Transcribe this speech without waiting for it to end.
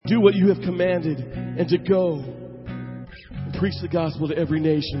do what you have commanded and to go and preach the gospel to every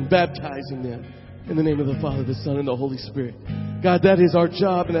nation, baptizing them in the name of the Father, the Son, and the Holy Spirit. God, that is our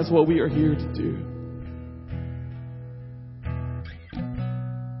job, and that's what we are here to do.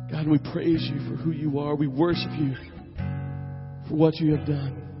 God, we praise you for who you are. We worship you for what you have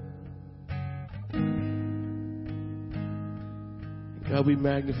done. God, we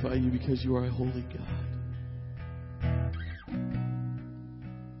magnify you because you are a holy God.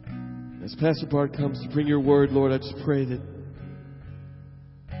 As Pastor Bart comes to bring your word, Lord, I just pray that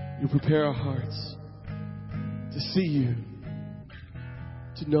you prepare our hearts to see you,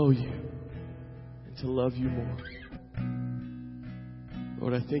 to know you, and to love you more.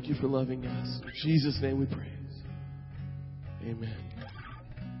 Lord, I thank you for loving us. In Jesus' name we praise. Amen.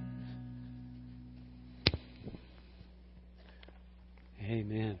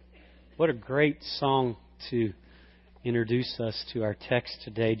 Amen. What a great song to introduce us to our text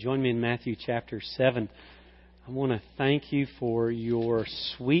today. Join me in Matthew chapter 7. I want to thank you for your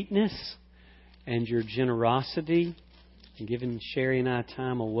sweetness and your generosity in giving Sherry and I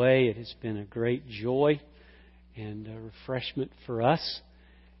time away. It has been a great joy and a refreshment for us,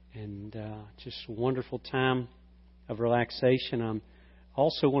 and just a wonderful time of relaxation. I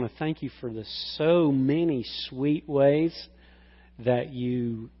also want to thank you for the so many sweet ways that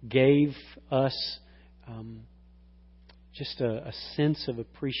you gave us just a sense of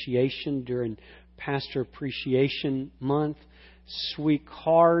appreciation during Pastor Appreciation Month. Sweet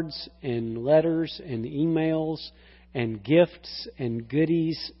cards and letters and emails and gifts and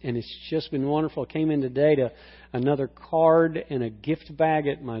goodies, and it's just been wonderful. I came in today to another card and a gift bag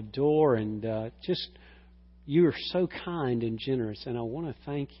at my door, and just you are so kind and generous, and I want to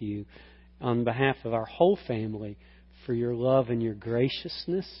thank you on behalf of our whole family for your love and your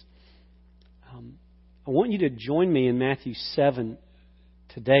graciousness. I want you to join me in Matthew 7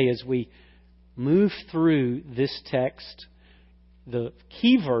 today as we move through this text. The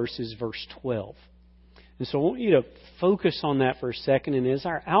key verse is verse 12. And so I want you to focus on that for a second. And as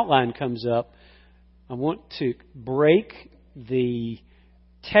our outline comes up, I want to break the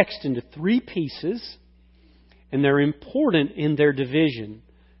text into three pieces. And they're important in their division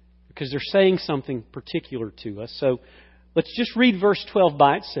because they're saying something particular to us. So let's just read verse 12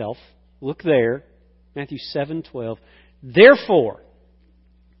 by itself. Look there, Matthew 7:12. Therefore,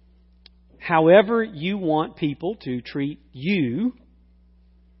 however you want people to treat you,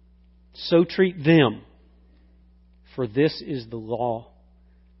 so treat them. For this is the law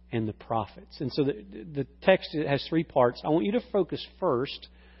and the prophets. And so the text has three parts. I want you to focus first,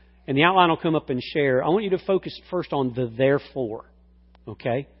 and the outline will come up and share. I want you to focus first on the therefore.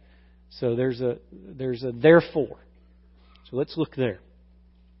 Okay? So there's a therefore. So let's look there.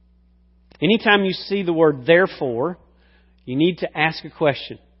 Anytime you see the word therefore, you need to ask a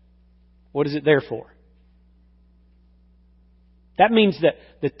question. What is it there for? That means that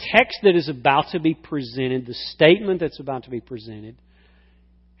the text that is about to be presented, the statement that's about to be presented,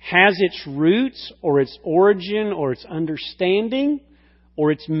 has its roots or its origin or its understanding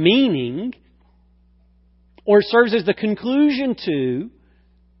or its meaning, or it serves as the conclusion to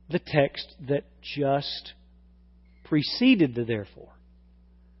the text that just preceded the therefore.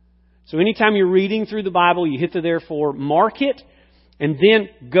 So anytime you're reading through the Bible, you hit the therefore, mark it, and then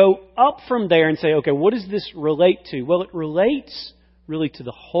go up from there and say, okay, what does this relate to? Well, it relates really to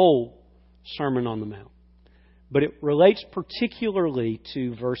the whole Sermon on the Mount. But it relates particularly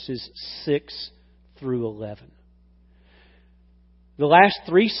to verses 6 through 11. The last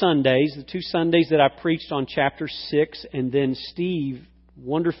 3 Sundays, the 2 Sundays that I preached on chapter 6, and then Steve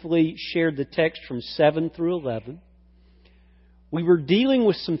wonderfully shared the text from 7 through 11, we were dealing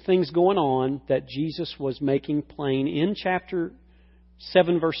with some things going on that Jesus was making plain in chapter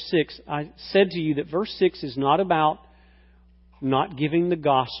 7, verse 6. I said to you that verse 6 is not about not giving the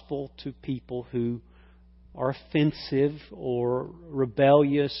gospel to people who are offensive or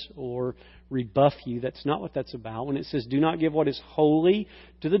rebellious or rebuff you. That's not what that's about. When it says, do not give what is holy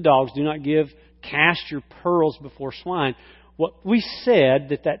to the dogs, do not cast your pearls before swine. What we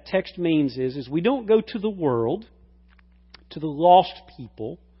said that text means is we don't go to the world, to the lost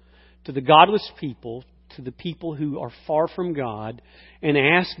people, to the godless people, to the people who are far from God, and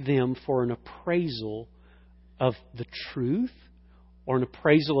ask them for an appraisal of the truth, or an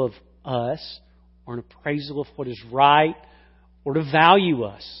appraisal of us, or an appraisal of what is right, or to value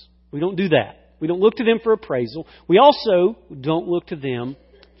us. We don't do that. We don't look to them for appraisal. We also don't look to them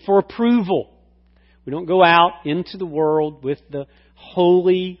for approval. We don't go out into the world with the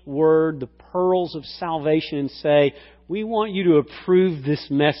holy word, the pearls of salvation, and say, we want you to approve this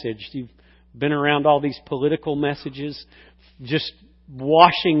message. You've been around all these political messages. Just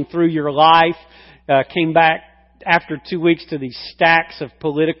washing through your life. Came back after 2 weeks to these stacks of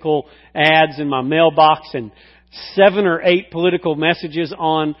political ads in my mailbox and 7 or 8 political messages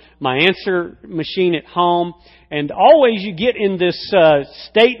on my answer machine at home. And always you get in this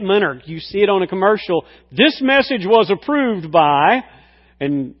statement, or you see it on a commercial, this message was approved by,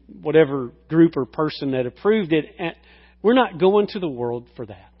 and whatever group or person that approved it. And we're not going to the world for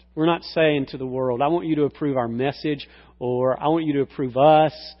that. We're not saying to the world, I want you to approve our message, or I want you to approve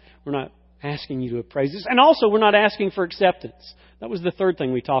us. We're not asking you to appraise us. And also, we're not asking for acceptance. That was the third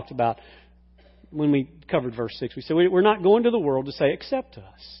thing we talked about when we covered verse 6. We said we're not going to the world to say, accept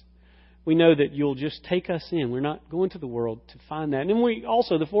us. We know that you'll just take us in. We're not going to the world to find that. And then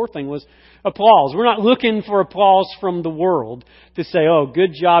the fourth thing was applause. We're not looking for applause from the world to say, oh,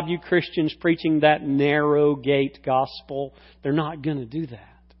 good job, you Christians, preaching that narrow gate gospel. They're not going to do that.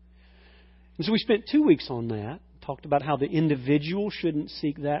 And so we spent 2 weeks on that. Talked about how the individual shouldn't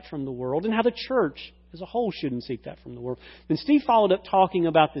seek that from the world, and how the church as a whole shouldn't seek that from the world. Then Steve followed up talking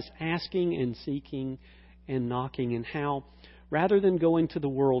about this asking and seeking and knocking, and how rather than going to the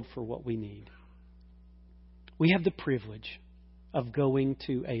world for what we need, we have the privilege of going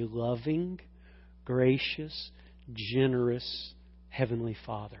to a loving, gracious, generous Heavenly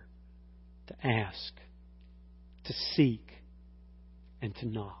Father to ask, to seek, and to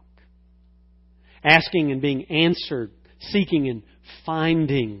knock. Asking and being answered, seeking and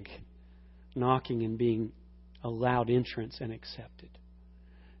finding, knocking and being allowed entrance and accepted.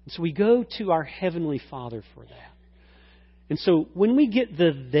 And so we go to our Heavenly Father for that. And so when we get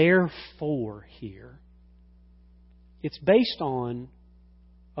the therefore here, it's based on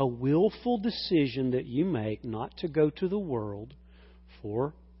a willful decision that you make not to go to the world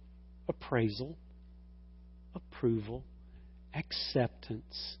for appraisal, approval,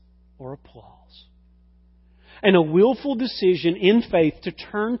 acceptance, or applause. And a willful decision in faith to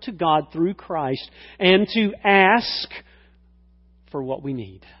turn to God through Christ and to ask for what we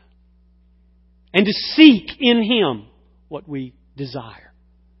need. And to seek in Him what we desire.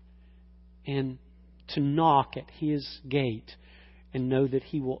 And to knock at His gate and know that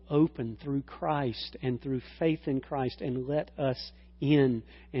He will open through Christ and through faith in Christ and let us in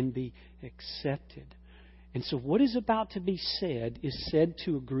and be accepted. And so what is about to be said is said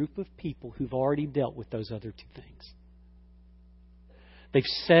to a group of people who've already dealt with those other two things. They've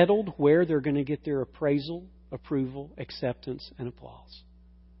settled where they're going to get their appraisal, approval, acceptance, and applause.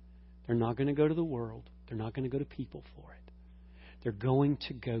 They're not going to go to the world. They're not going to go to people for it. They're going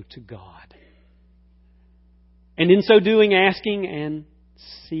to go to God. And in so doing, asking and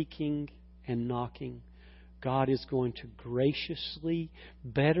seeking and knocking, God is going to graciously,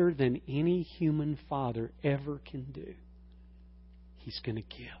 better than any human father ever can do, He's going to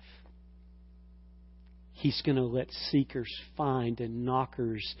give. He's going to let seekers find and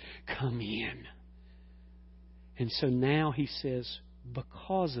knockers come in. And so now He says,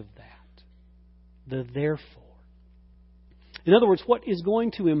 because of that, the therefore. In other words, what is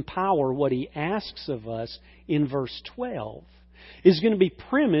going to empower what He asks of us in verse 12 is going to be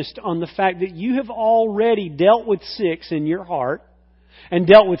premised on the fact that you have already dealt with 6 in your heart and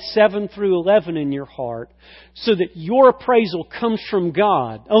dealt with 7 through 11 in your heart, so that your appraisal comes from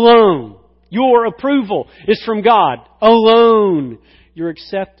God alone. Your approval is from God alone. Your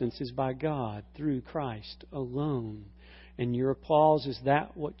acceptance is by God through Christ alone. And your applause is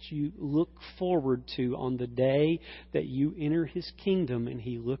that what you look forward to on the day that you enter His kingdom and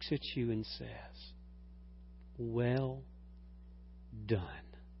He looks at you and says, well done,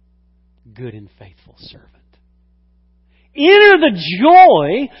 good and faithful servant. Enter the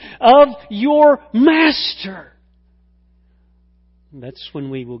joy of your Master. That's when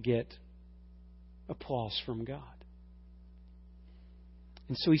we will get applause from God.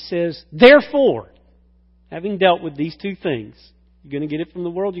 And so He says, therefore, having dealt with these two things, you're going to get it from the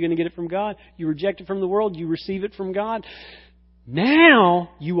world, you're going to get it from God. You reject it from the world, you receive it from God.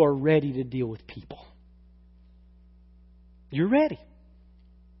 Now you are ready to deal with people. You're ready.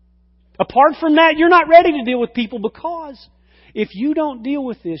 Apart from that, you're not ready to deal with people, because if you don't deal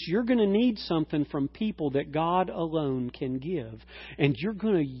with this, you're going to need something from people that God alone can give. And you're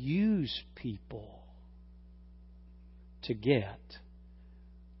going to use people to get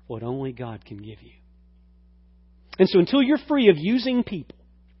what only God can give you. And so until you're free of using people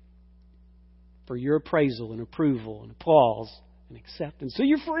for your appraisal and approval and applause and acceptance. So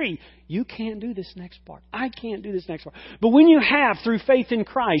you're free. You can't do this next part. I can't do this next part. But when you have, through faith in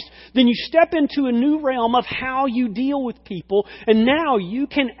Christ, then you step into a new realm of how you deal with people. And now you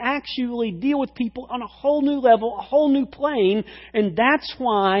can actually deal with people on a whole new level, a whole new plane. And that's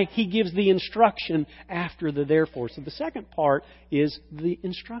why He gives the instruction after the therefore. So the second part is the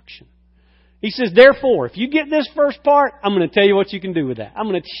instruction. He says, therefore, if you get this first part, I'm going to tell you what you can do with that. I'm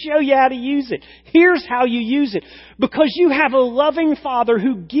going to show you how to use it. Here's how you use it. Because you have a loving Father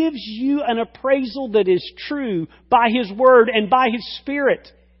who gives you an appraisal that is true by His Word and by His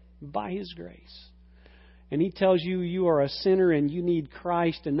Spirit, by His grace. And He tells you you are a sinner and you need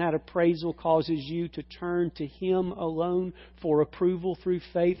Christ, and that appraisal causes you to turn to Him alone for approval through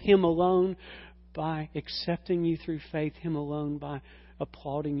faith, Him alone by accepting you through faith, Him alone by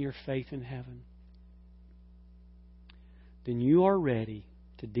applauding your faith in heaven. Then you are ready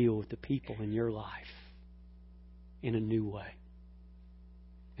to deal with the people in your life in a new way.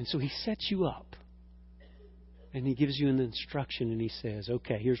 And so He sets you up and He gives you an instruction and He says,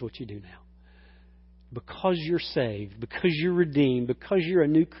 okay, here's what you do now. Because you're saved, because you're redeemed, because you're a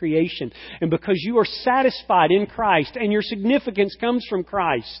new creation, and because you are satisfied in Christ and your significance comes from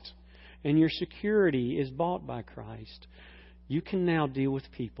Christ and your security is bought by Christ, you can now deal with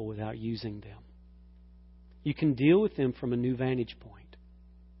people without using them. You can deal with them from a new vantage point.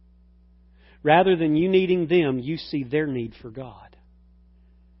 Rather than you needing them, you see their need for God.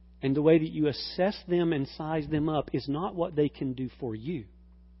 And the way that you assess them and size them up is not what they can do for you,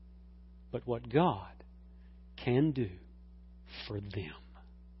 but what God can do for them.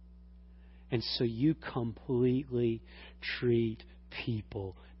 And so you completely treat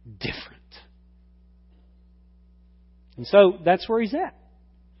people different. And so that's where He's at.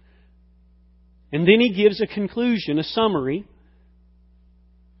 And then He gives a conclusion, a summary.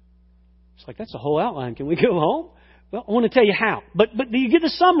 It's like, that's a whole outline. Can we go home? Well, I want to tell you how. But you get the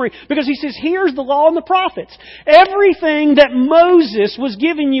summary because He says, here's the law and the prophets. Everything that Moses was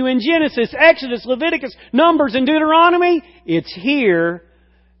giving you in Genesis, Exodus, Leviticus, Numbers, and Deuteronomy, it's here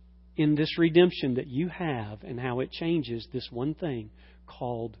in this redemption that you have and how it changes this one thing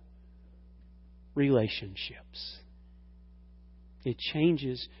called relationships. It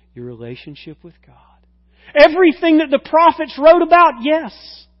changes your relationship with God. Everything that the prophets wrote about, yes.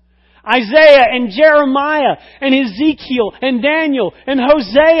 Isaiah and Jeremiah and Ezekiel and Daniel and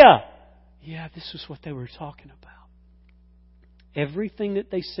Hosea. Yeah, this was what they were talking about. Everything that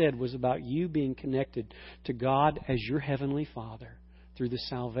they said was about you being connected to God as your Heavenly Father through the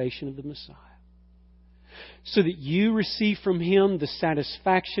salvation of the Messiah. So that you receive from Him the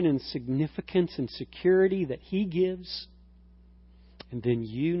satisfaction and significance and security that He gives. And then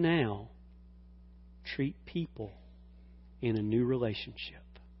you now treat people in a new relationship.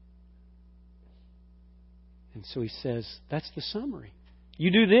 And so He says, that's the summary.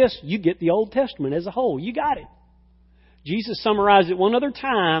 You do this, you get the Old Testament as a whole. You got it. Jesus summarized it one other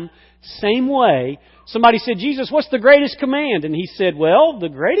time, same way. Somebody said, Jesus, what's the greatest command? And He said, well, the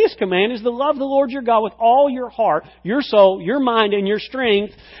greatest command is to love the Lord your God with all your heart, your soul, your mind, and your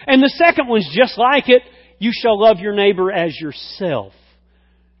strength. And the second one's just like it. You shall love your neighbor as yourself.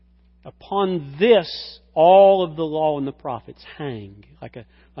 Upon this, all of the law and the prophets hang like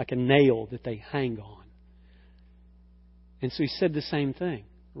a nail that they hang on. And so He said the same thing.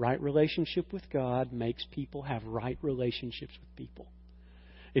 Right relationship with God makes people have right relationships with people.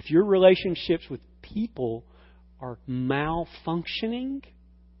 If your relationships with people are malfunctioning,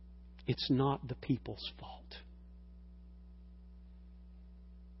 it's not the people's fault.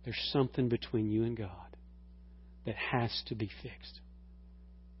 There's something between you and God that has to be fixed.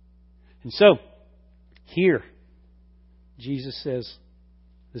 And so, here, Jesus says,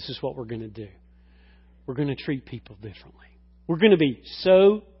 this is what we're going to do. We're going to treat people differently. We're going to be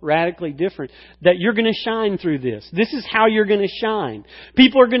so radically different that you're going to shine through this. This is how you're going to shine.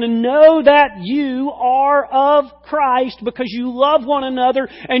 People are going to know that you are of Christ because you love one another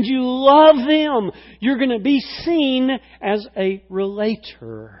and you love them. You're going to be seen as a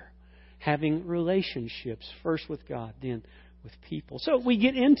relator, having relationships, first with God, then with people. So we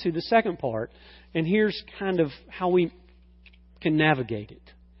get into the second part, and here's kind of how we can navigate it.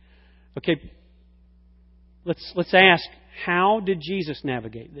 Okay, let's ask, how did Jesus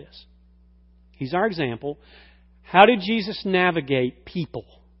navigate this? He's our example. How did Jesus navigate people?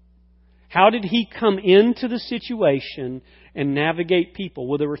 How did He come into the situation and navigate people?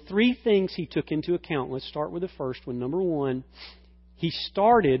 Well, there were three things He took into account. Let's start with the first one. Number one, He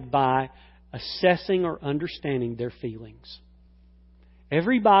started by assessing or understanding their feelings.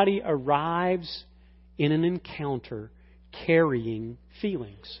 Everybody arrives in an encounter carrying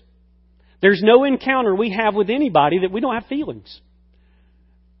feelings. There's no encounter we have with anybody that we don't have feelings.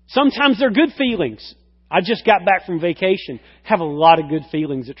 Sometimes they're good feelings. I just got back from vacation. Have a lot of good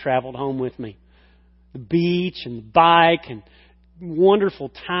feelings that traveled home with me. The beach and the bike and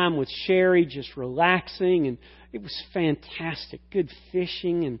wonderful time with Sherry, just relaxing. And it was fantastic. Good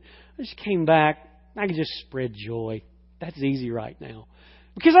fishing. And I just came back. I could just spread joy. That's easy right now.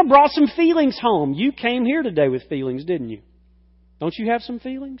 Because I brought some feelings home. You came here today with feelings, didn't you? Don't you have some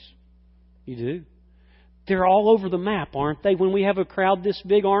feelings? You do. They're all over the map, aren't they? When we have a crowd this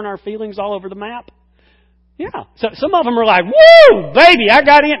big, aren't our feelings all over the map? Yeah. So some of them are like, woo, baby, I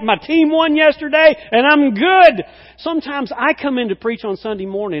got in. My team won yesterday and I'm good. Sometimes I come in to preach on Sunday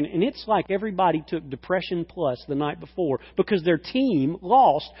morning and it's like everybody took Depression Plus the night before because their team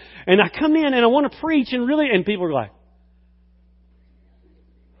lost. And I come in and I want to preach and people are like.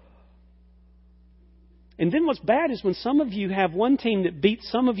 And then what's bad is when some of you have one team that beats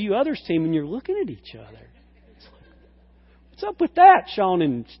some of you others' team and you're looking at each other. It's like, what's up with that, Sean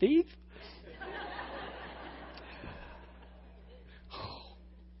and Steve?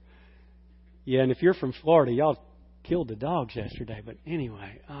 Yeah, and if you're from Florida, y'all killed the dogs yesterday. But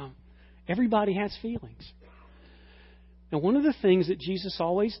anyway, everybody has feelings. Now, one of the things that Jesus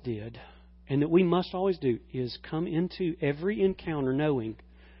always did, and that we must always do, is come into every encounter knowing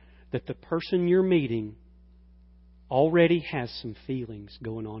that the person you're meeting already has some feelings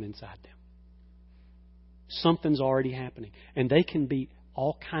going on inside them. Something's already happening. And they can be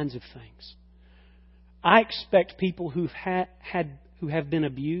all kinds of things. I expect people who have been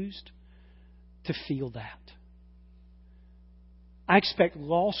abused to feel that. I expect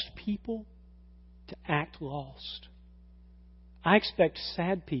lost people to act lost. I expect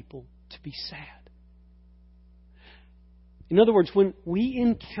sad people to be sad. In other words, when we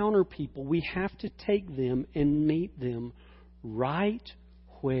encounter people, we have to take them and meet them right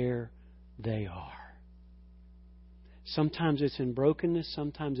where they are. Sometimes it's in brokenness,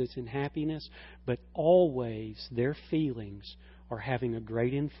 sometimes it's in happiness, but always their feelings are having a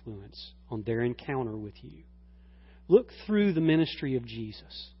great influence on their encounter with you. Look through the ministry of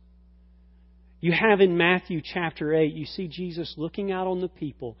Jesus. You have in Matthew chapter 8, you see Jesus looking out on the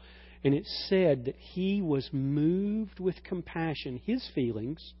people, and it said that He was moved with compassion. His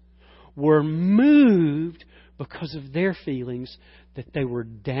feelings were moved because of their feelings, that they were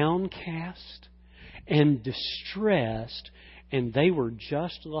downcast and distressed, and they were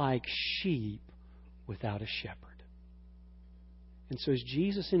just like sheep without a shepherd. And so as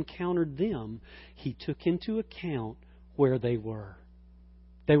Jesus encountered them, He took into account where they were.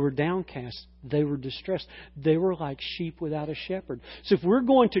 They were downcast. They were distressed. They were like sheep without a shepherd. So if we're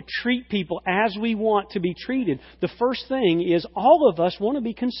going to treat people as we want to be treated, the first thing is all of us want to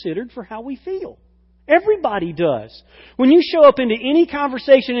be considered for how we feel. Everybody does. When you show up into any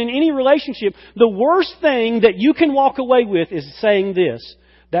conversation, in any relationship, the worst thing that you can walk away with is saying this: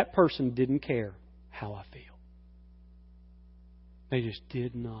 that person didn't care how I feel. They just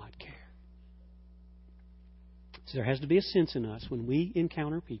did not care. So there has to be a sense in us when we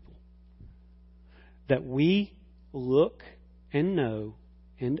encounter people that we look and know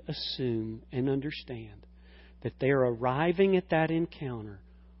and assume and understand that they are arriving at that encounter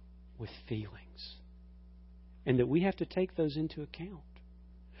with feelings. And that we have to take those into account.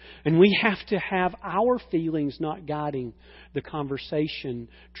 And we have to have our feelings not guiding the conversation,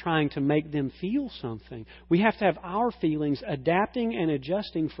 trying to make them feel something. We have to have our feelings adapting and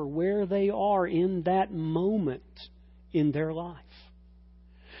adjusting for where they are in that moment in their life.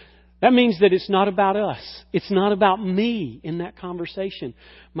 That means that it's not about us. It's not about me in that conversation.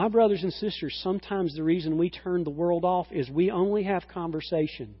 My brothers and sisters, sometimes the reason we turn the world off is we only have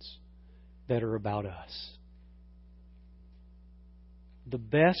conversations that are about us. The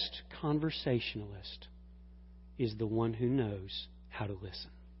best conversationalist is the one who knows how to listen.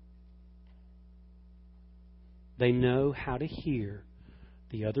 They know how to hear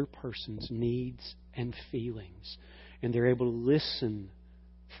the other person's needs and feelings, and they're able to listen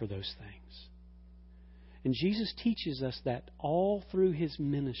for those things. And Jesus teaches us that all through His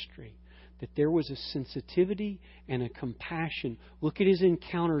ministry, that there was a sensitivity and a compassion. Look at His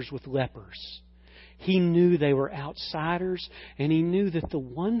encounters with lepers. He knew they were outsiders, and He knew that the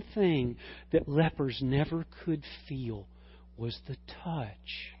one thing that lepers never could feel was the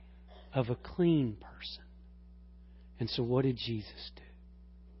touch of a clean person. And so what did Jesus do?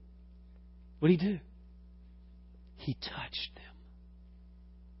 What did He do? He touched them.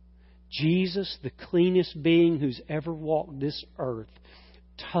 Jesus, the cleanest being who's ever walked this earth,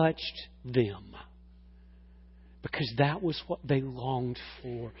 touched them. Because that was what they longed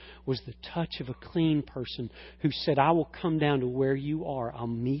for, was the touch of a clean person who said, I will come down to where you are. I'll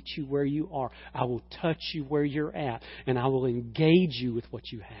meet you where you are. I will touch you where you're at. And I will engage you with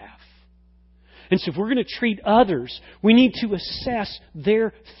what you have. And so if we're going to treat others, we need to assess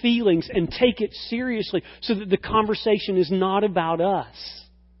their feelings and take it seriously so that the conversation is not about us,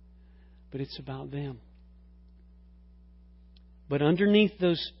 but it's about them. But underneath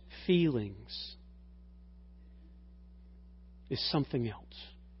those feelings is something else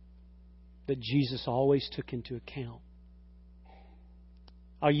that Jesus always took into account.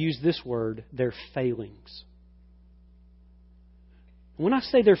 I'll use this word, their failings. When I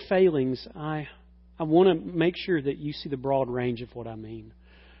say their failings, I want to make sure that you see the broad range of what I mean.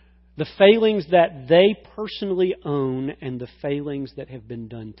 The failings that they personally own and the failings that have been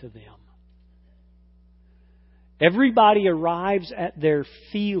done to them. Everybody arrives at their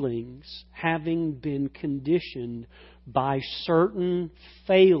feelings having been conditioned by certain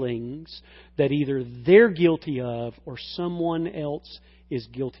failings that either they're guilty of or someone else is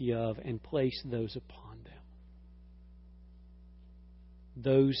guilty of, and place those upon them.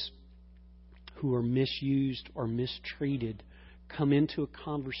 Those who are misused or mistreated come into a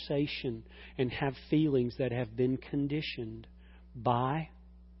conversation and have feelings that have been conditioned by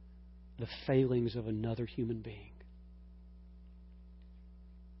the failings of another human being.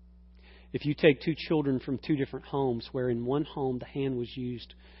 If you take two children from two different homes, where in one home the hand was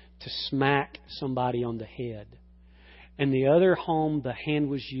used to smack somebody on the head, and the other home the hand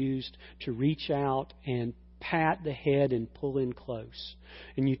was used to reach out and pat the head and pull in close.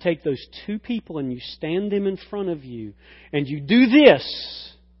 And you take those two people and you stand them in front of you and you do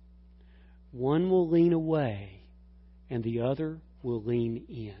this, one will lean away and the other will lean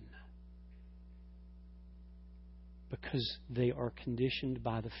in. Because they are conditioned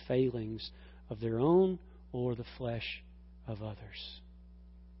by the failings of their own or the flesh of others.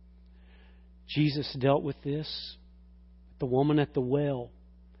 Jesus dealt with this. The woman at the well.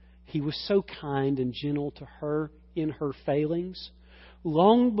 He was so kind and gentle to her in her failings.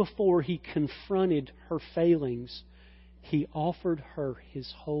 Long before He confronted her failings, He offered her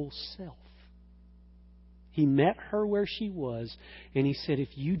His whole self. He met her where she was, and He said, if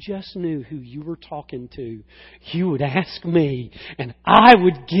you just knew who you were talking to, you would ask me, and I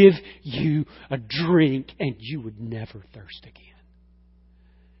would give you a drink, and you would never thirst again.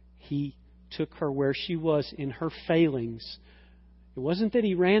 He took her where she was in her failings. It wasn't that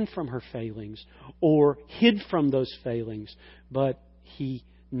He ran from her failings or hid from those failings, but He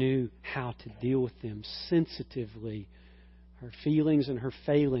knew how to deal with them sensitively. Her feelings and her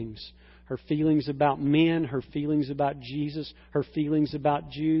failings. Her feelings about men, her feelings about Jesus, her feelings about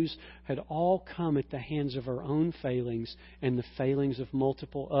Jews had all come at the hands of her own failings and the failings of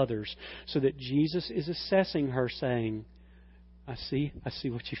multiple others. So that Jesus is assessing her, saying, I see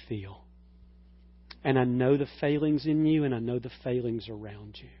what you feel. And I know the failings in you, and I know the failings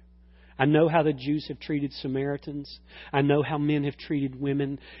around you. I know how the Jews have treated Samaritans. I know how men have treated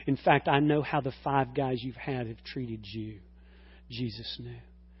women. In fact, I know how the 5 guys you've had have treated you. Jesus knew.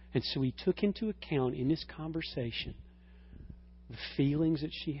 And so He took into account in this conversation the feelings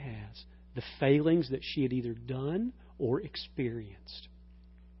that she has, the failings that she had either done or experienced.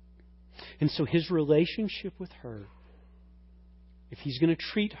 And so His relationship with her, if He's going to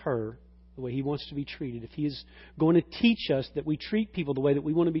treat her the way He wants to be treated, if He is going to teach us that we treat people the way that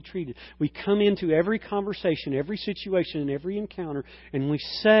we want to be treated, we come into every conversation, every situation, and every encounter, and we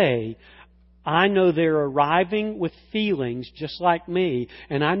say, I know they're arriving with feelings just like me,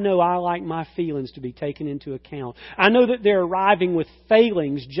 and I know I like my feelings to be taken into account. I know that they're arriving with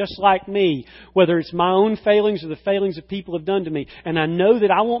failings just like me, whether it's my own failings or the failings that people have done to me. And I know that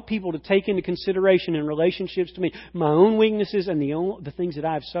I want people to take into consideration in relationships to me my own weaknesses and the things that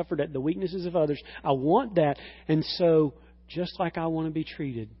I've suffered at the weaknesses of others. I want that. And so, just like I want to be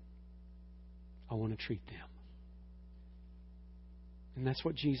treated, I want to treat them. And that's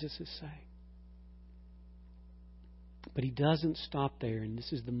what Jesus is saying. But He doesn't stop there, and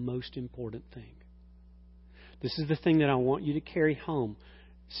this is the most important thing. This is the thing that I want you to carry home.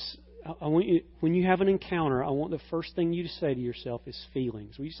 I want you, when you have an encounter, I want the first thing you to say to yourself is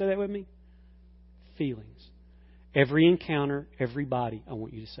feelings. Will you say that with me? Feelings. Every encounter, everybody, I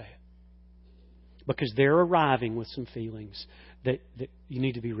want you to say it. Because they're arriving with some feelings that you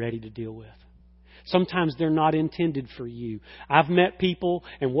need to be ready to deal with. Sometimes they're not intended for you. I've met people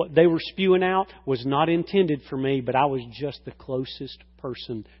and what they were spewing out was not intended for me, but I was just the closest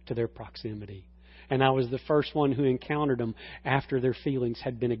person to their proximity. And I was the first one who encountered them after their feelings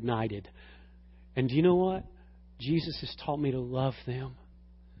had been ignited. And do you know what? Jesus has taught me to love them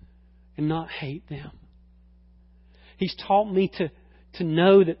and not hate them. He's taught me to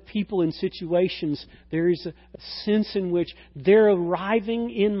know that people in situations, there is a sense in which they're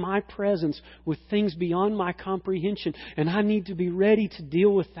arriving in my presence with things beyond my comprehension, and I need to be ready to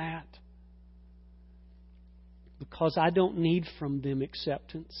deal with that. Because I don't need from them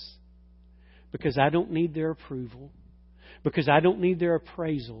acceptance. Because I don't need their approval. Because I don't need their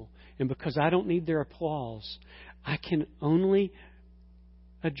appraisal. And because I don't need their applause. I can only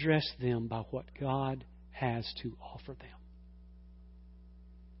address them by what God has to offer them.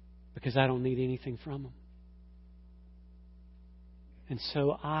 Because I don't need anything from them. And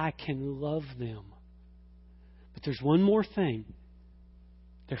so I can love them. But there's one more thing.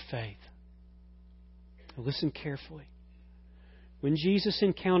 Their faith. Now listen carefully. When Jesus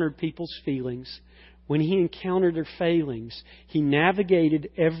encountered people's feelings, when He encountered their failings, He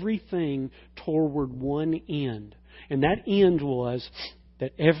navigated everything toward one end. And that end was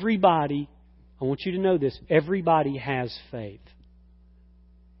that everybody, I want you to know this, everybody has faith.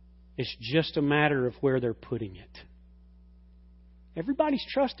 It's just a matter of where they're putting it. Everybody's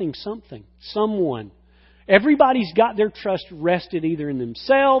trusting something, someone. Everybody's got their trust rested either in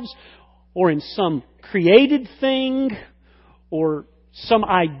themselves or in some created thing or some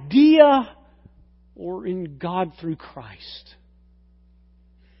idea or in God through Christ.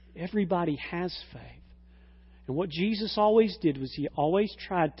 Everybody has faith. And what Jesus always did was He always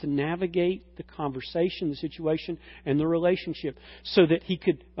tried to navigate the conversation, the situation, and the relationship so that He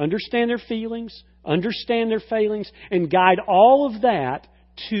could understand their feelings, understand their failings, and guide all of that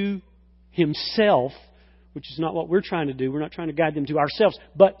to Himself, which is not what we're trying to do. We're not trying to guide them to ourselves,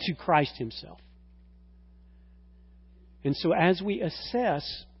 but to Christ Himself. And so as we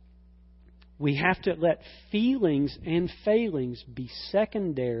assess, we have to let feelings and failings be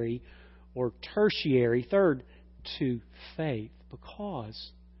secondary or tertiary, third, to faith.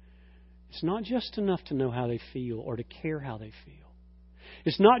 Because it's not just enough to know how they feel or to care how they feel.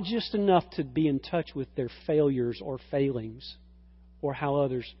 It's not just enough to be in touch with their failures or failings or how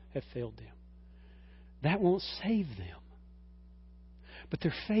others have failed them. That won't save them. But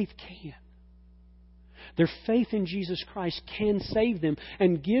their faith can. Their faith in Jesus Christ can save them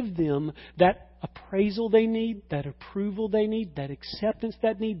and give them that appraisal they need, that approval they need, that acceptance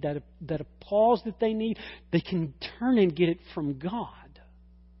they need, that applause that they need. They can turn and get it from God.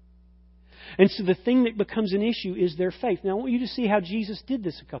 And so the thing that becomes an issue is their faith. Now I want you to see how Jesus did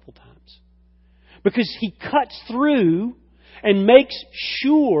this a couple times. Because He cuts through and makes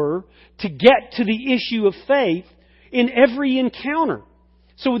sure to get to the issue of faith in every encounter.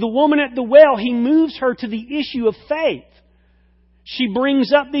 So with the woman at the well, He moves her to the issue of faith. She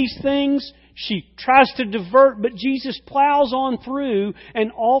brings up these things. She tries to divert, but Jesus plows on through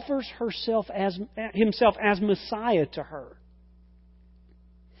and offers Himself as Messiah to her.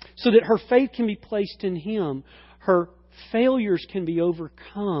 So that her faith can be placed in Him. Her failures can be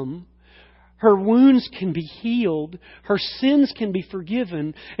overcome. Her wounds can be healed. Her sins can be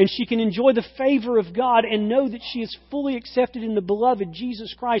forgiven. And she can enjoy the favor of God and know that she is fully accepted in the beloved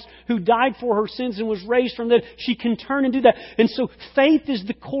Jesus Christ who died for her sins and was raised from the dead. She can turn and do that. And so faith is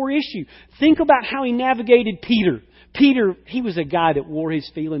the core issue. Think about how He navigated Peter. Peter, he was a guy that wore his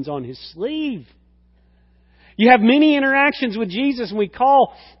feelings on his sleeve. You have many interactions with Jesus, and we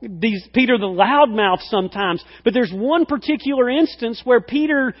call Peter the loudmouth sometimes. But there's one particular instance where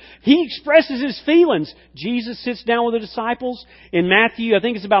Peter, he expresses his feelings. Jesus sits down with the disciples in Matthew, I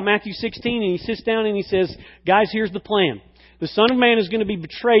think it's about Matthew 16, and He sits down and He says, guys, here's the plan. The Son of Man is going to be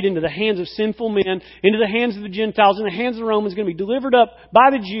betrayed into the hands of sinful men, into the hands of the Gentiles, in the hands of the Romans, going to be delivered up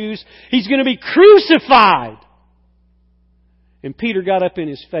by the Jews. He's going to be crucified. And Peter got up in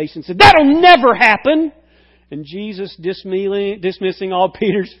his face and said, that'll never happen. And Jesus, dismissing all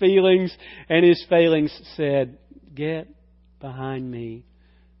Peter's feelings and his failings, said, get behind me,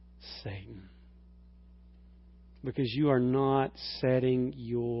 Satan. Because you are not setting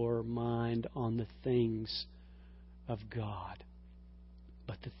your mind on the things of God,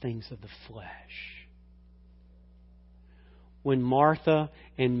 but the things of the flesh. When Martha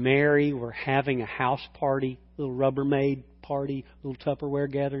and Mary were having a house party, little Rubbermaid party, little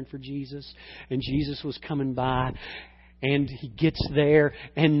Tupperware gathering for Jesus, and Jesus was coming by, and He gets there,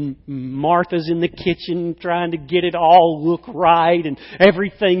 and Martha's in the kitchen trying to get it all look right, and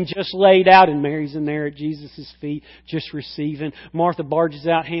everything just laid out, and Mary's in there at Jesus' feet just receiving. Martha barges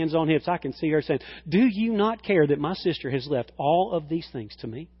out, hands on hips. I can see her saying, do you not care that my sister has left all of these things to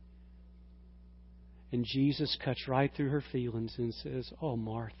me? And Jesus cuts right through her feelings and says, oh,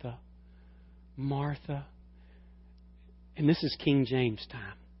 Martha, Martha. And this is King James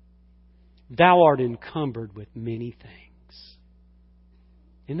time. Thou art encumbered with many things.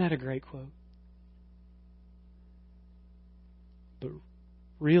 Isn't that a great quote? But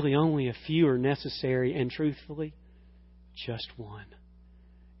really only a few are necessary, and truthfully, just one.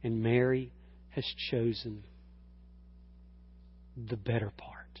 And Mary has chosen the better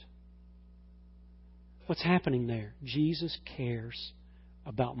part. What's happening there? Jesus cares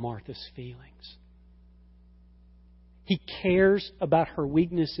about Martha's feelings. He cares about her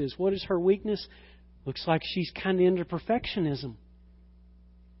weaknesses. What is her weakness? Looks like she's kind of into perfectionism.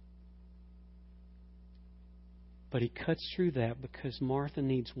 But He cuts through that because Martha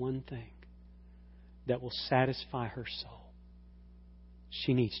needs one thing that will satisfy her soul.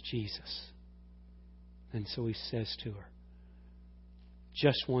 She needs Jesus. And so He says to her,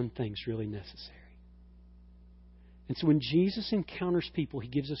 just one thing's really necessary. And so when Jesus encounters people, He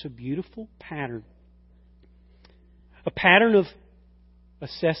gives us a beautiful pattern. A pattern of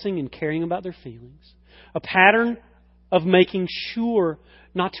assessing and caring about their feelings. A pattern of making sure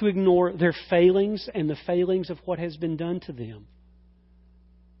not to ignore their failings and the failings of what has been done to them.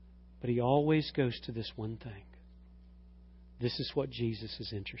 But He always goes to this one thing. This is what Jesus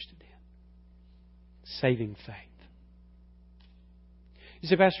is interested in. Saving faith. You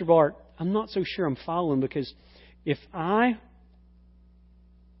say, Pastor Bart, I'm not so sure I'm following, because if I'm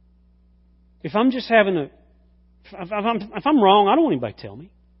just having if I'm wrong, I don't want anybody to tell me.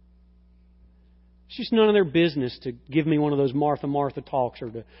 It's just none of their business to give me one of those Martha talks,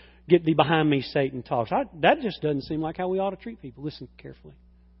 or to get thee behind me, Satan talks. That just doesn't seem like how we ought to treat people. Listen carefully.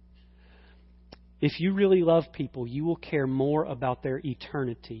 If you really love people, you will care more about their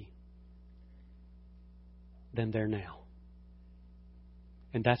eternity than their now.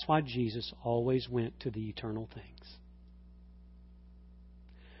 And that's why Jesus always went to the eternal things.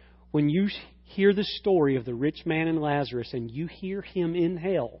 When you hear the story of the rich man and Lazarus, and you hear him in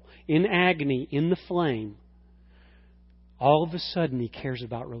hell, in agony, in the flame, all of a sudden He cares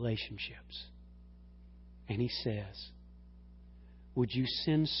about relationships. And He says, would you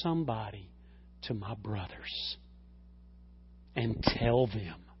send somebody to my brothers and tell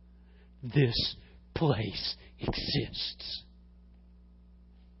them this place exists?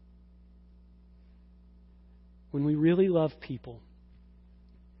 When we really love people,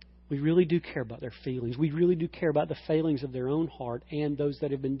 we really do care about their feelings. We really do care about the failings of their own heart and those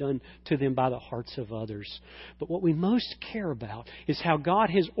that have been done to them by the hearts of others. But what we most care about is how God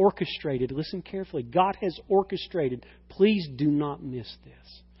has orchestrated. Listen carefully. God has orchestrated. Please do not miss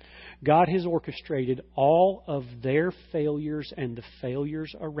this. God has orchestrated all of their failures and the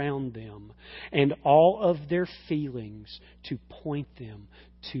failures around them and all of their feelings to point them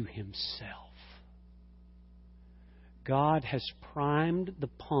to Himself. God has primed the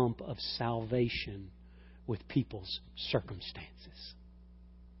pump of salvation with people's circumstances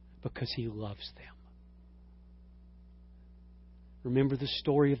because He loves them. Remember the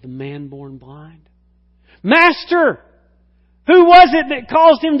story of the man born blind? Master! Who was it that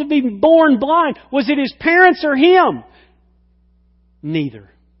caused him to be born blind? Was it his parents or him? Neither.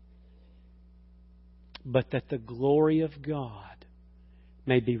 But that the glory of God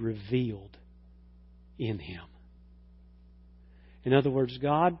may be revealed in him. In other words,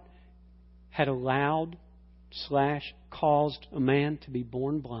 God had allowed / caused a man to be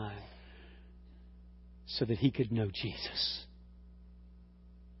born blind so that he could know Jesus.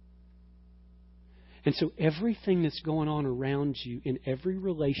 And so everything that's going on around you in every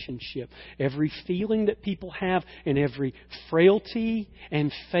relationship, every feeling that people have, and every frailty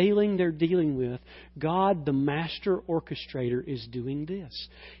and failing they're dealing with, God, the master orchestrator, is doing this.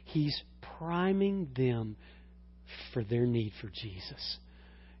 He's priming them for their need for Jesus.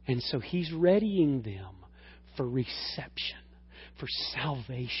 And so He's readying them for reception, for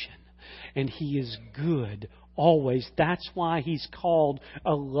salvation. And He is good always. That's why He's called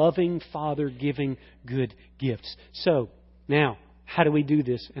a loving Father giving good gifts. So, now, how do we do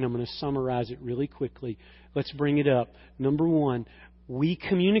this? And I'm going to summarize it really quickly. Let's bring it up. Number 1, we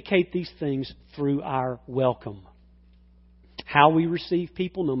communicate these things through our welcome. How we receive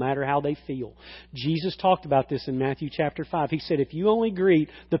people, no matter how they feel. Jesus talked about this in Matthew chapter 5. He said, if you only greet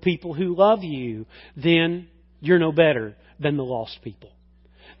the people who love you, then you're no better than the lost people.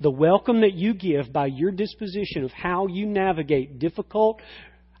 The welcome that you give by your disposition of how you navigate difficult,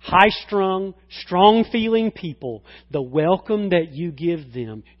 high-strung, strong-feeling people, the welcome that you give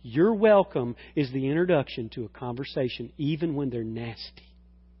them, your welcome is the introduction to a conversation even when they're nasty.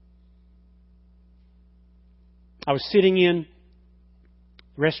 I was sitting in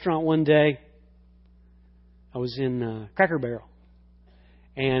a restaurant one day. I was in Cracker Barrel.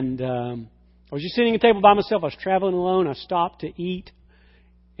 And I was just sitting at a table by myself. I was traveling alone. I stopped to eat.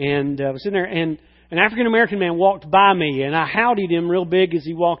 And I was sitting there. And an African-American man walked by me. And I howdied him real big as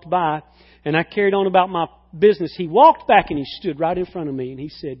he walked by. And I carried on about my business, he walked back and he stood right in front of me and he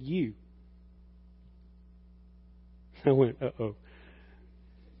said, "You." I went, "Uh-oh."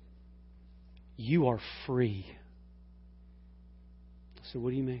 "You are free." I said,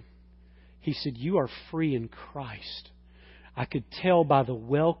 "What do you mean?" He said, "You are free in Christ. I could tell by the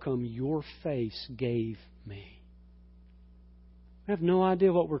welcome your face gave me." I have no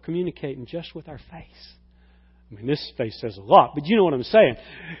idea what we're communicating just with our face. I mean, this face says a lot, but you know what I'm saying.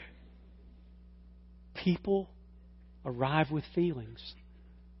 People arrive with feelings.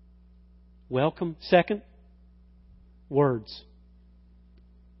 Welcome. Second, words.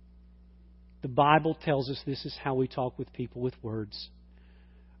 The Bible tells us this is how we talk with people, with words.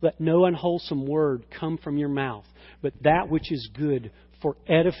 "Let no unwholesome word come from your mouth, but that which is good for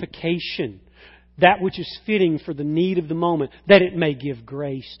edification, that which is fitting for the need of the moment, that it may give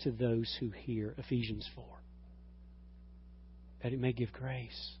grace to those who hear." Ephesians 4. That it may give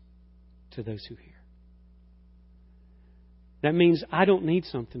grace to those who hear. That means I don't need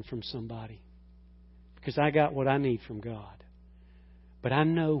something from somebody because I got what I need from God. But I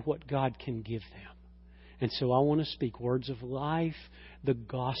know what God can give them. And so I want to speak words of life, the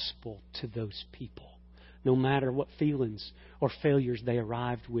gospel to those people, no matter what feelings or failures they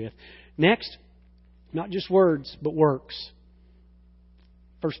arrived with. Next, not just words, but works.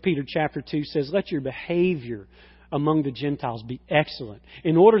 1 Peter chapter 2 says, "Let your behavior among the Gentiles be excellent,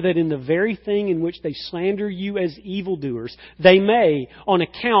 in order that in the very thing in which they slander you as evildoers, they may, on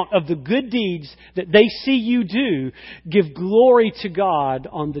account of the good deeds that they see you do, give glory to God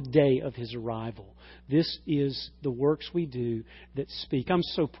on the day of His arrival." This is the works we do that speak. I'm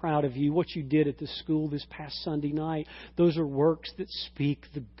so proud of you. What you did at the school this past Sunday night, those are works that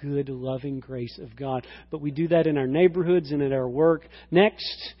speak the good, loving grace of God. But we do that in our neighborhoods and at our work.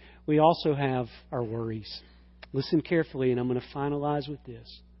 Next, we also have our worries. Listen carefully, and I'm going to finalize with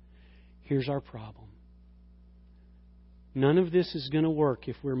this. Here's our problem. None of this is going to work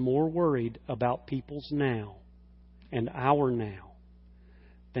if we're more worried about people's now and our now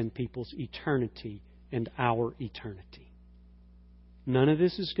than people's eternity and our eternity. None of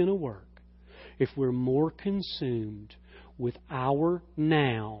this is going to work if we're more consumed with our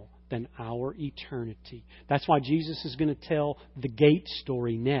now than our eternity. That's why Jesus is going to tell the gate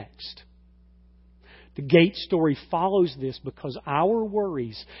story next. The gate story follows this because our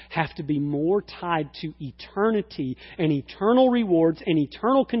worries have to be more tied to eternity and eternal rewards and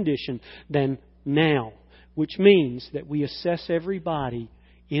eternal condition than now. Which means that we assess everybody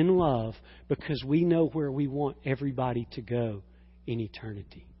in love because we know where we want everybody to go in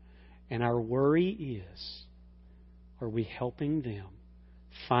eternity. And our worry is, are we helping them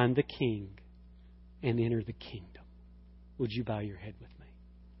find the King and enter the kingdom? Would you bow your head with me?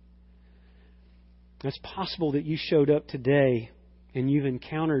 It's possible that you showed up today and you've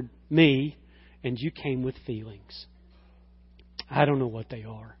encountered me and you came with feelings. I don't know what they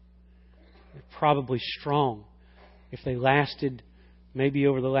are. They're probably strong. If they lasted maybe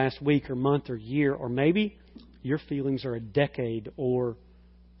over the last week or month or year, or maybe your feelings are a decade or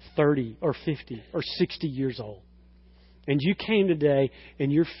 30 or 50 or 60 years old. And you came today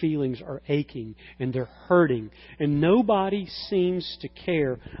and your feelings are aching and they're hurting and nobody seems to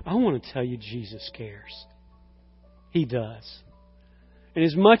care. I want to tell you Jesus cares. He does. And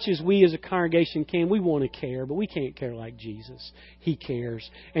as much as we as a congregation can, we want to care, but we can't care like Jesus. He cares.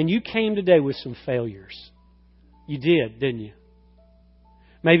 And you came today with some failures. You did, didn't you?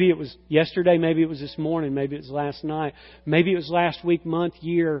 Maybe it was yesterday, maybe it was this morning, maybe it was last night, maybe it was last week, month,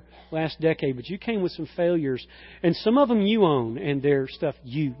 year, last decade. But you came with some failures. And some of them you own, and they're stuff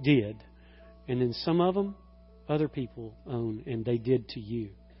you did. And then some of them other people own, and they did to you.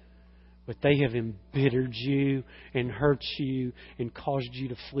 But they have embittered you and hurt you and caused you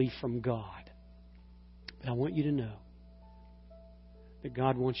to flee from God. But I want you to know that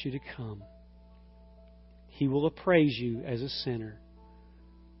God wants you to come. He will appraise you as a sinner.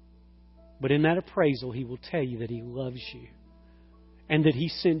 But in that appraisal, He will tell you that He loves you and that He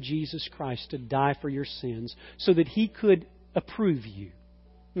sent Jesus Christ to die for your sins so that He could approve you.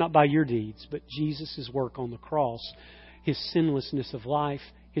 Not by your deeds, but Jesus' work on the cross, His sinlessness of life,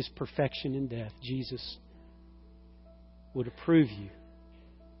 His perfection in death. Jesus would approve you.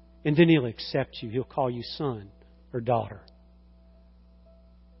 And then He'll accept you. He'll call you son or daughter.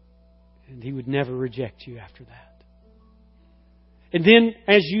 And He would never reject you after that. And then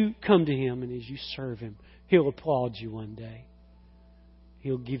as you come to Him and as you serve Him, He'll applaud you one day.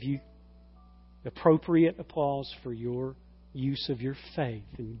 He'll give you appropriate applause for your use of your faith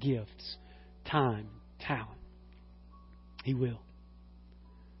and gifts, time, talent. He will.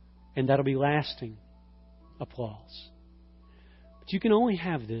 And that'll be lasting applause. But But you can only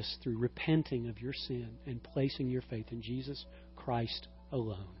have this through repenting of your sin and placing your faith in Jesus Christ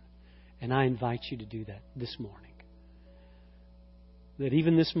alone. And I invite you to do that this morning. That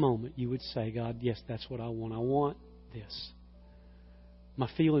even this moment you would say, God, yes, that's what I want. I want this. My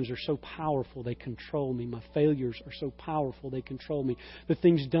feelings are so powerful, they control me. My failures are so powerful, they control me. The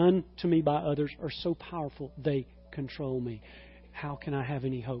things done to me by others are so powerful, they control me. How can I have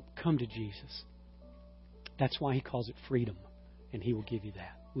any hope? Come to Jesus. That's why He calls it freedom, and He will give you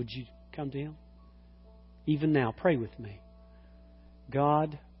that. Would you come to Him? Even now, pray with me.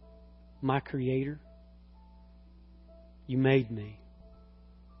 God, my Creator, You made me,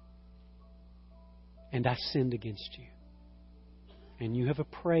 and I sinned against You. And You have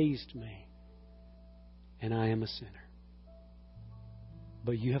appraised me, and I am a sinner.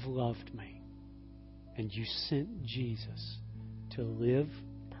 But You have loved me, and You sent Jesus to live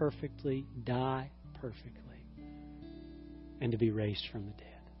perfectly, die perfectly, and to be raised from the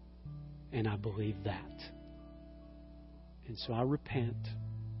dead. And I believe that. And so I repent.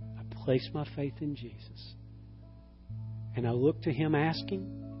 I place my faith in Jesus. And I look to Him asking,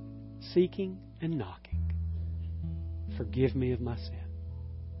 seeking, and knocking. Forgive me of my sin.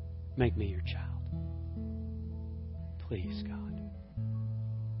 Make me Your child. Please, God.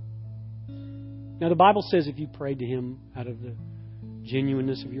 Now, the Bible says if you prayed to Him out of the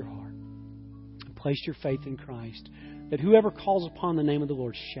genuineness of your heart and placed your faith in Christ, that whoever calls upon the name of the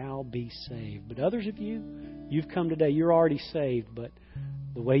Lord shall be saved. But others of you, you've come today, you're already saved, but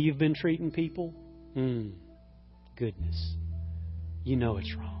the way you've been treating people, goodness, you know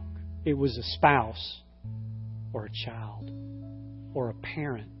it's wrong. It was a spouse, or a child, or a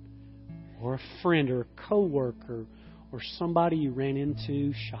parent, or a friend, or a co-worker, or somebody you ran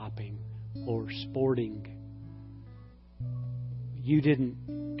into shopping or sporting. You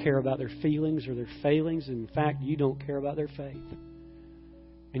didn't care about their feelings or their failings. In fact, you don't care about their faith.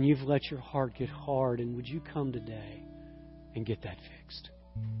 And you've let your heart get hard. And would you come today and get that fixed?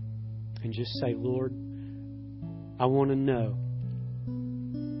 And just say, Lord, I want to know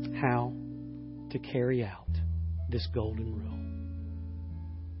how to carry out this golden rule.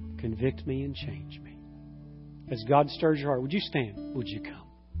 Convict me and change me. As God stirs your heart, would you stand? Would you come?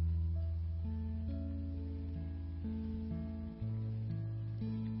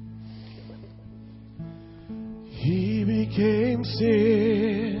 He became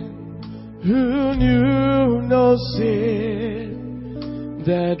sin, who knew no sin,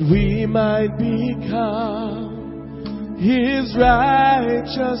 that we might become His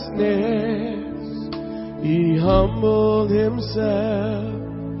righteousness. He humbled Himself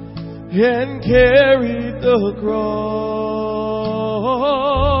and carried the cross.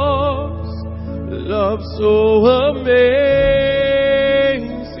 Love so amazing,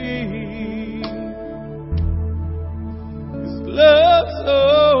 His love so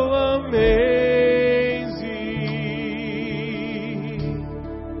amazing.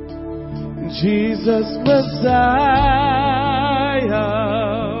 Jesus Messiah,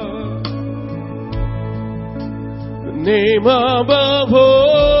 name above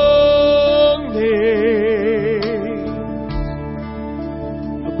all names,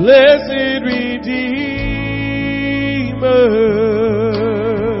 the blessed Redeemer,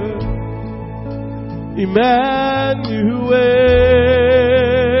 Emmanuel,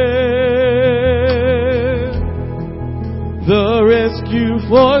 the rescue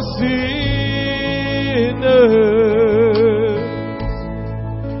for sinners,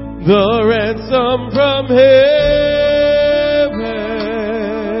 the ransom from heaven.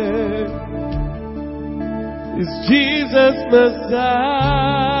 Jesus Messiah,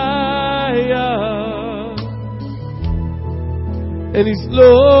 and He's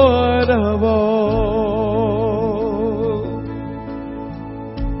Lord of all.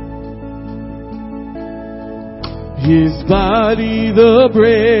 His body the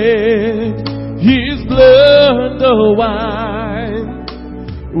bread, His blood the wine,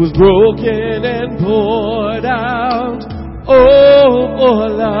 was broken and poured out, oh, for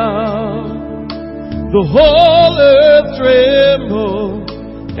love. The whole earth trembled,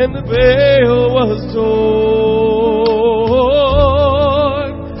 and the veil was torn.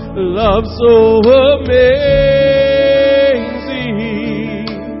 Love so amazing,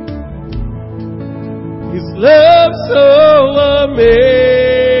 His love so amazing.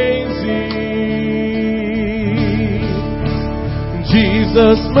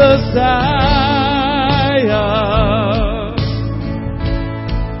 Jesus Messiah,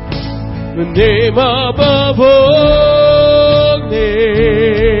 the name above all names,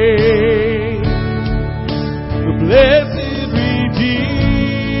 the blessed Redeemer,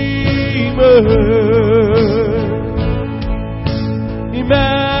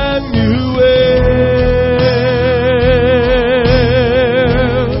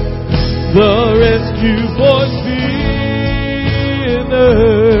 rescue for sinners,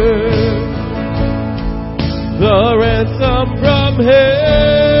 the ransom from heaven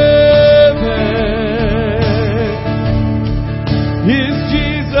is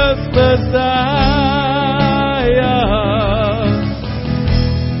Jesus Messiah,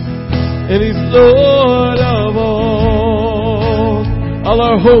 and He's Lord of all. All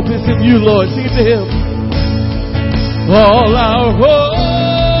our hope is in You, Lord. Sing it to Him. All our hope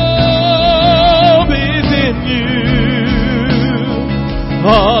is in You.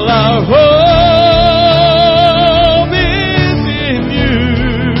 All our hope is in You.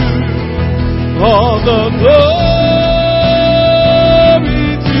 All the glory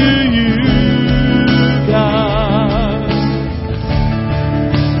to You, God,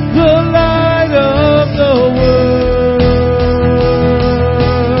 the light of the world,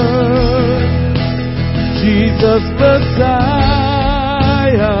 Jesus Messiah,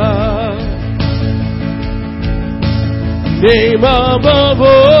 name above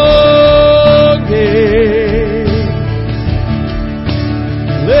all names,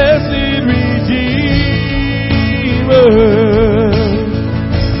 blessed Redeemer,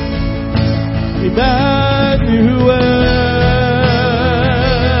 Emmanuel,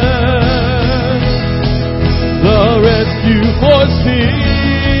 the rescue for sinners,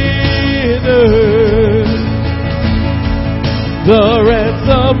 the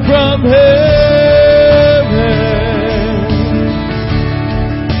ransom from heaven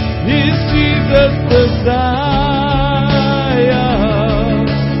is Jesus Messiah,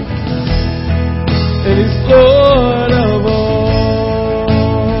 and He's Lord of all.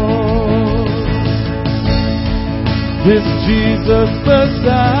 This Jesus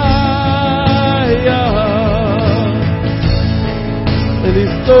Messiah, and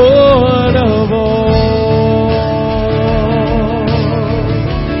He's Lord of all.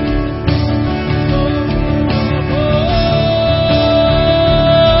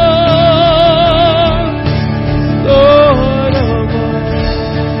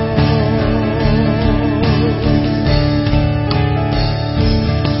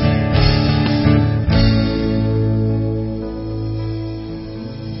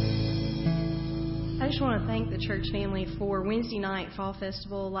 For Wednesday night Fall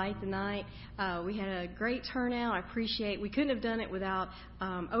Festival, Light the Night. We had a great turnout. I appreciate. We couldn't have done it without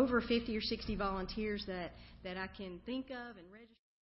over 50 or 60 volunteers that I can think of and register.